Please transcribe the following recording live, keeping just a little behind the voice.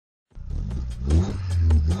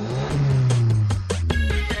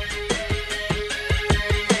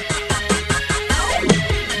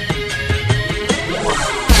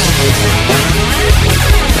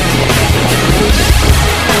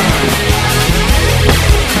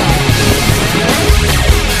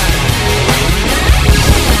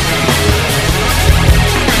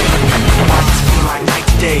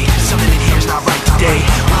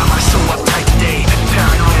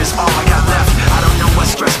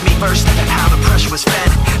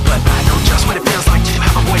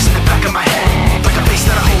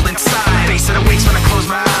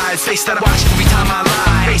Face that I watch every time I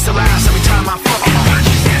lie, face that laughs every time I fall.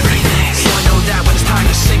 So I know that when it's time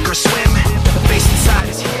to sink or swim, the face inside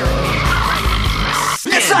is here.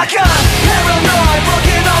 It's like a paranoid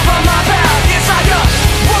looking over my back. It's like a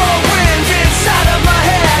whirlwind inside of my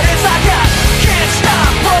head. It's like I can't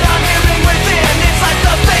stop what I'm hearing within. It's like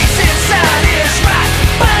the face inside is right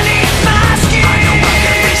beneath my skin. I know I've got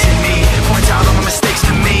a face in me, points out all my mistakes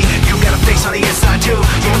to me. You got a face on the inside too.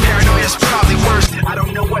 Your paranoia is probably worse. I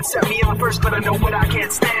don't know what set me on first, but I know what I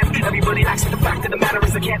can't stand. Everybody acts like the fact of the matter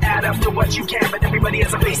is I can't add up to what you can. But everybody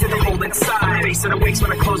has a face that they hold inside. Face that awakes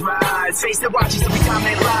when I close my eyes. Face that watches every time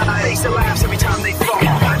they lie. Face that laughs every time they fall.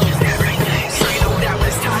 Watches everything. So you know that when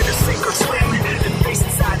it's time to sink or swim, the face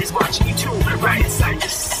inside is watching you too. Right inside your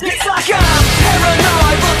skin. It's like I'm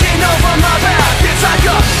paranoid looking over my back.